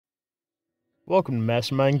Welcome to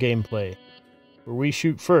Mastermind Gameplay, where we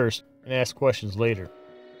shoot first and ask questions later.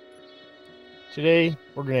 Today,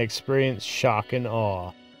 we're going to experience shock and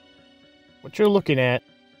awe. What you're looking at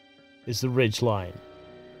is the ridge line.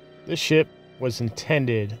 This ship was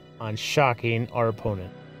intended on shocking our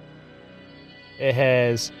opponent. It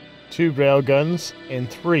has 2 railguns and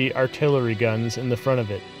 3 artillery guns in the front of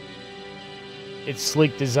it. Its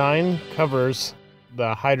sleek design covers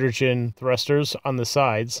the hydrogen thrusters on the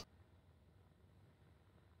sides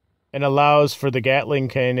and allows for the Gatling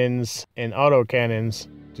cannons and autocannons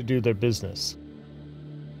to do their business.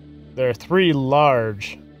 There are 3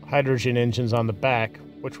 large hydrogen engines on the back,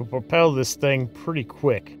 which will propel this thing pretty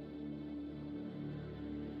quick.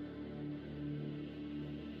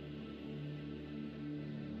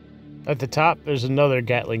 At the top, there's another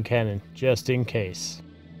Gatling cannon, just in case.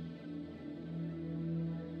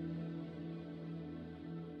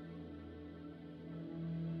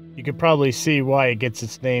 You could probably see why it gets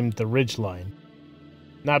its name the ridge line.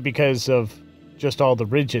 Not because of just all the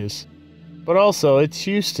ridges, but also it's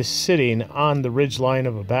used to sitting on the ridge line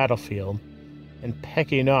of a battlefield and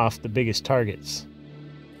pecking off the biggest targets.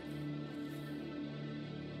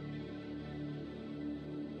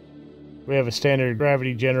 We have a standard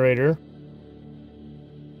gravity generator,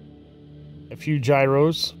 a few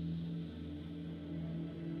gyros,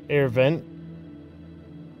 air vent,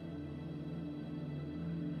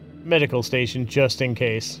 medical station just in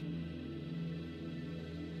case.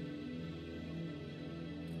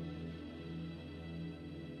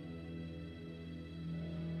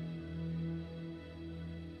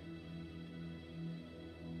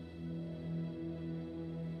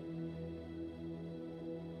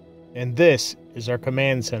 And this is our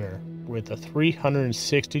command center with a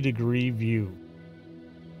 360-degree view.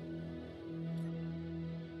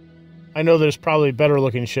 I know there's probably better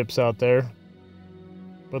looking ships out there,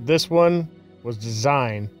 but this one was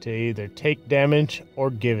designed to either take damage or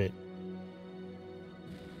give it.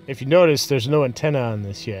 If you notice, there's no antenna on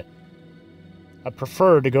this yet. I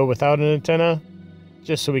prefer to go without an antenna,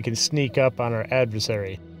 just so we can sneak up on our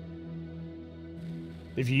adversary.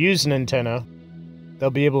 If you use an antenna, they'll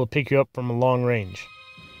be able to pick you up from a long range.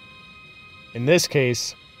 In this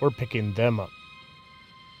case, we're picking them up.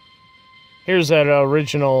 Here's that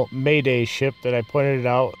original Mayday ship that I pointed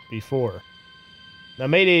out before. Now,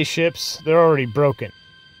 Mayday ships, they're already broken.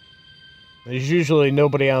 There's usually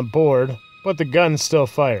nobody on board, but the guns still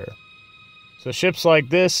fire. So ships like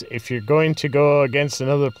this, if you're going to go against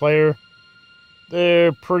another player,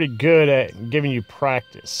 they're pretty good at giving you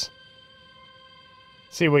practice.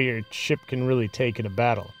 See what your ship can really take in a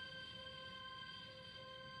battle.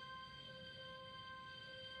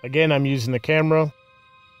 Again, I'm using the camera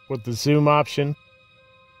with the zoom option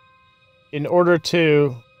in order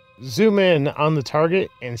to zoom in on the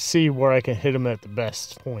target and see where I can hit him at the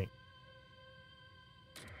best point.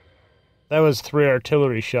 That was 3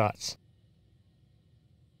 artillery shots.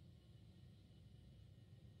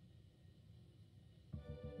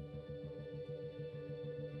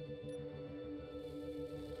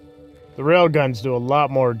 The railguns do a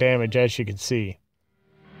lot more damage, as you can see,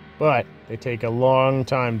 but they take a long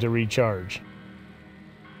time to recharge.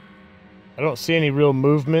 I don't see any real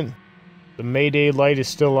movement. The Mayday light is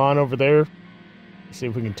still on over there. Let's see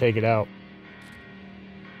if we can take it out.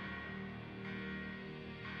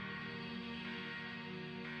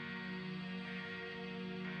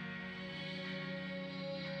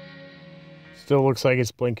 Still looks like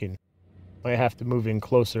it's blinking. Might have to move in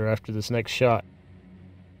closer after this next shot.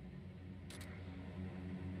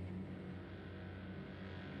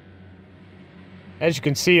 As you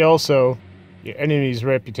can see also, your enemy's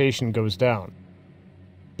reputation goes down.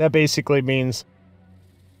 That basically means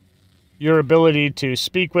your ability to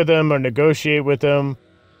speak with them or negotiate with them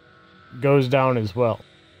goes down as well.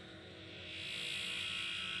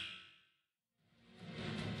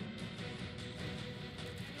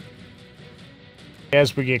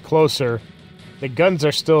 As we get closer, the guns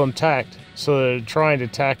are still intact, so they're trying to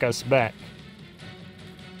attack us back.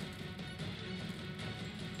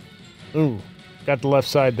 Ooh. Got the left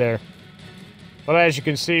side there. But as you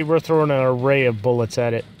can see, we're throwing an array of bullets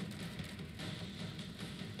at it.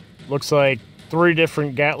 Looks like 3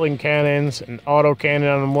 different Gatling cannons, an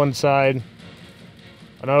autocannon on one side,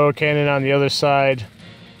 an autocannon on the other side,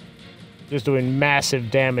 just doing massive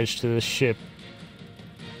damage to this ship.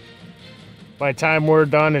 By the time we're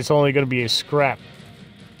done, it's only going to be a scrap.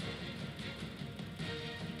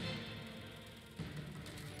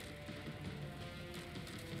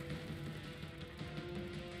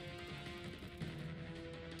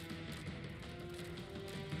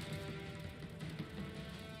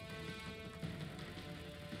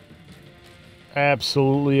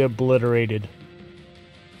 Absolutely obliterated.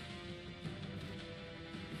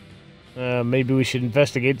 Maybe we should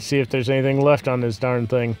investigate to see if there's anything left on this darn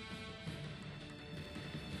thing.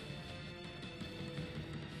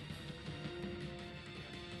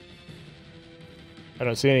 I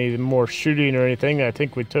don't see any more shooting or anything. I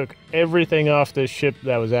think we took everything off this ship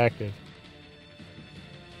that was active.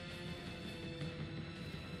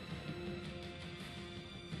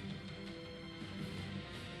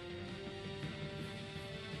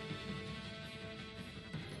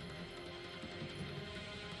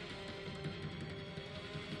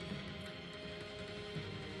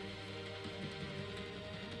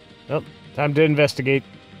 Oh, time to investigate.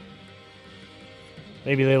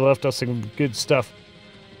 Maybe they left us some good stuff.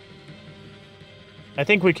 I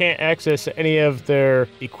think we can't access any of their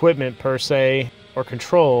equipment per se, or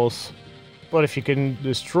controls, but if you can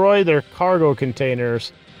destroy their cargo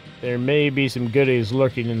containers, there may be some goodies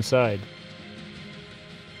lurking inside.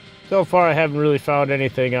 So far I haven't really found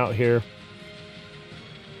anything out here.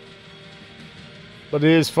 But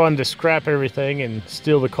it is fun to scrap everything and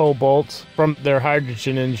steal the cobalt from their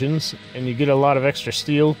hydrogen engines, and you get a lot of extra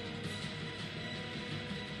steel.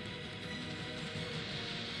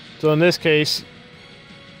 So in this case,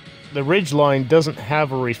 the Ridgeline doesn't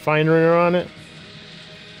have a refiner on it,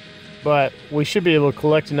 but we should be able to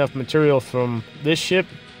collect enough material from this ship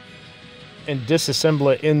and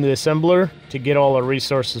disassemble it in the assembler to get all the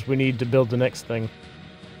resources we need to build the next thing.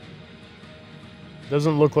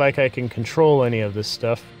 Doesn't look like I can control any of this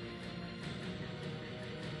stuff.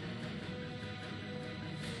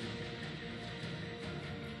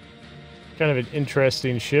 Kind of an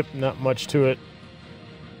interesting ship, not much to it.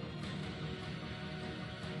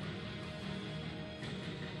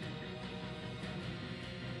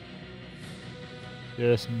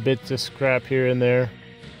 Just bits of scrap here and there.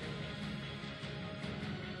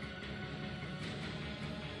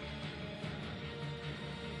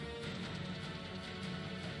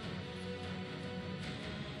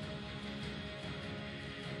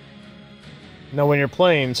 Now when you're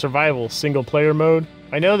playing survival single player mode,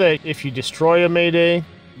 I know that if you destroy a Mayday,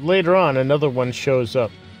 later on another one shows up.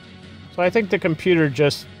 So I think the computer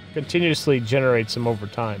just continuously generates them over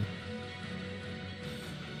time.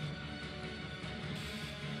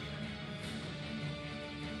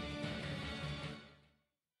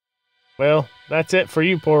 Well, that's it for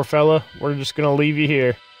you, poor fella. We're just gonna leave you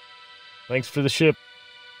here. Thanks for the ship.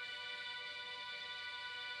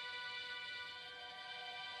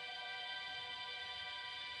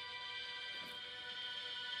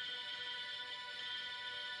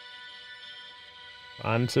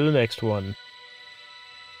 On to the next one.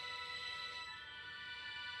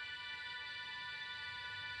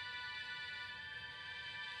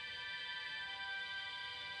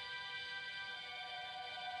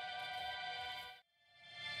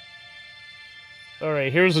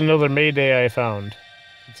 Alright, here's another Mayday I found.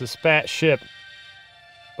 It's a spat ship,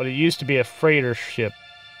 but it used to be a freighter ship.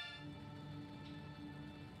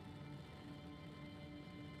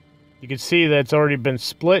 You can see that it's already been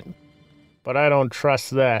split, but I don't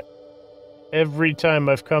trust that. Every time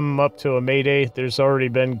I've come up to a Mayday, there's already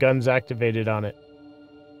been guns activated on it.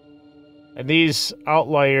 And these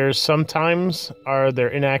outliers sometimes are their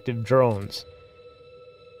inactive drones.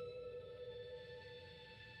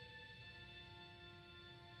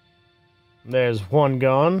 There's one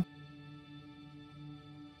gone.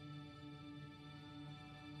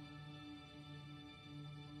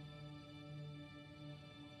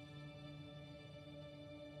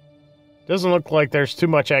 Doesn't look like there's too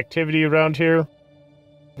much activity around here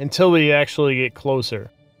until we actually get closer.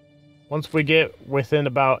 Once we get within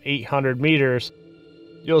about 800 meters,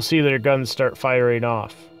 you'll see their guns start firing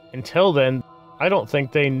off. Until then, I don't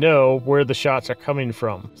think they know where the shots are coming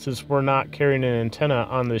from, since we're not carrying an antenna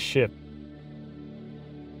on this ship.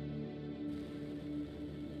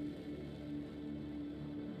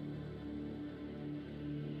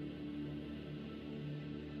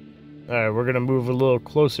 Alright, we're gonna move a little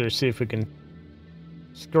closer, see if we can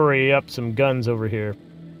scurry up some guns over here.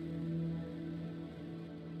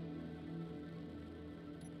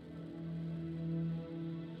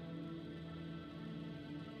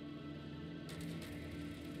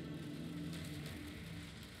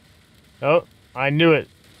 Oh, I knew it.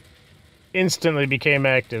 Instantly became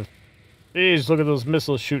active. Jeez, look at those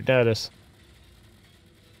missiles shooting at us.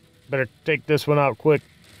 Better take this one out quick.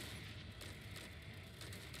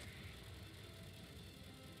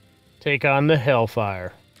 Take on the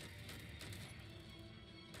Hellfire.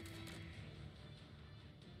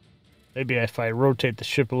 Maybe if I rotate the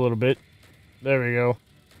ship a little bit. There we go.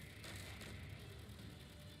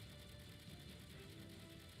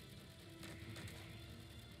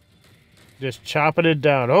 Just chopping it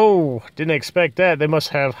down. Oh, didn't expect that. They must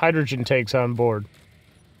have hydrogen tanks on board.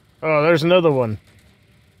 Oh, there's another one.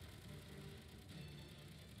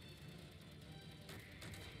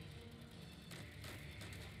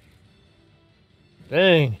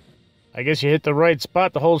 Dang. I guess you hit the right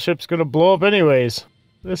spot, the whole ship's gonna blow up anyways.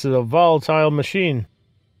 This is a volatile machine.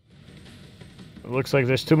 It looks like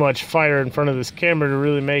there's too much fire in front of this camera to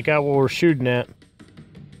really make out what we're shooting at.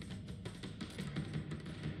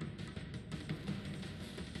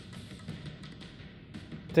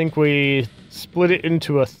 I think we split it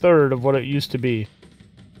into a third of what it used to be.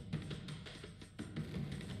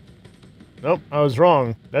 Nope, I was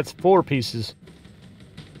wrong. That's 4 pieces.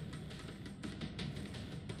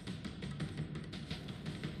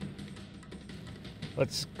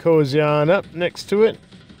 Let's cozy on up next to it.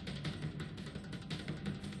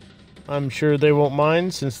 I'm sure they won't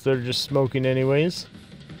mind since they're just smoking anyways.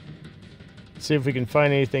 Let's see if we can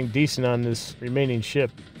find anything decent on this remaining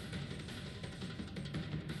ship.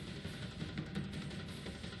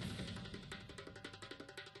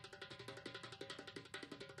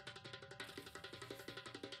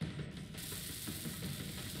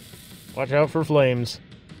 Watch out for flames.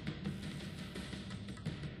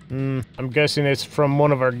 I'm guessing it's from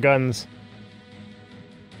one of our guns.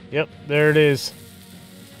 Yep, there it is.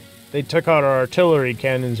 They took out our artillery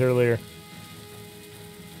cannons earlier.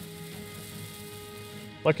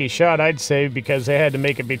 Lucky shot, I'd say, because they had to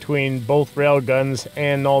make it between both rail guns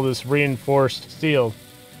and all this reinforced steel.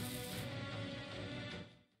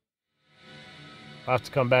 I'll have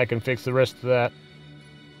to come back and fix the rest of that.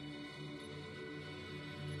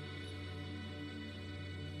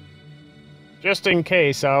 Just in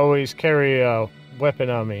case, I always carry a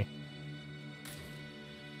weapon on me.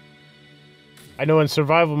 I know in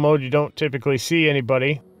survival mode you don't typically see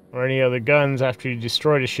anybody or any other guns after you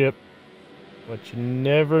destroy the ship, but you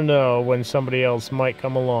never know when somebody else might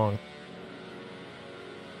come along.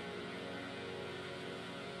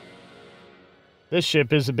 This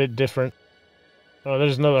ship is a bit different. Oh,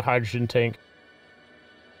 there's another hydrogen tank.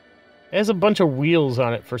 It has a bunch of wheels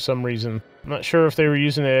on it for some reason. I'm not sure if they were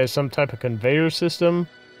using it as some type of conveyor system.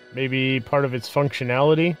 Maybe part of its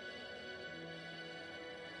functionality.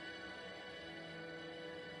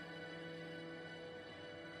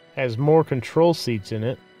 Has more control seats in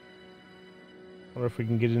it. Wonder if we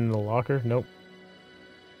can get in the locker. Nope.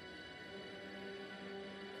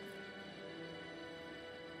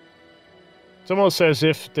 It's almost as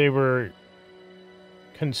if they were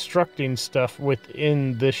constructing stuff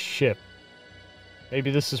within this ship.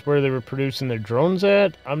 Maybe this is where they were producing their drones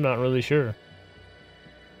at? I'm not really sure.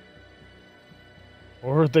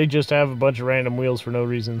 Or they just have a bunch of random wheels for no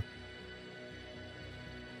reason.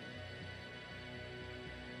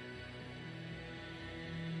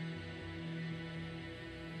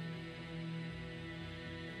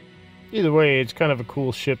 Either way, it's kind of a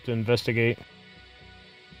cool ship to investigate.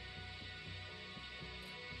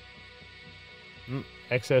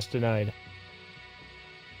 Access denied.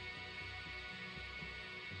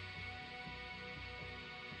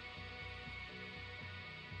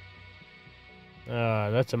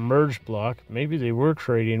 That's a merge block. Maybe they were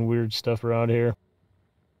trading weird stuff around here.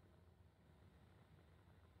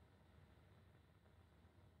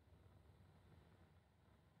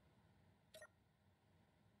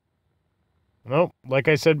 Nope, like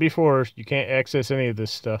I said before, you can't access any of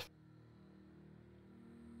this stuff.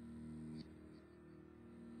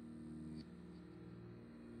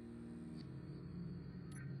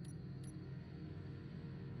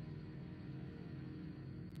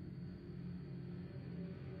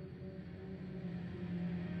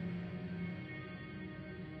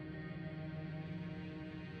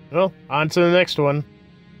 Well, on to the next one.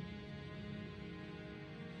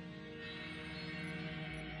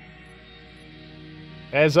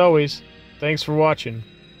 As always, thanks for watching.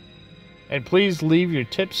 And please leave your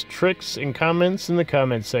tips, tricks, and comments in the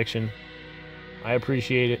comments section. I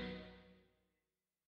appreciate it.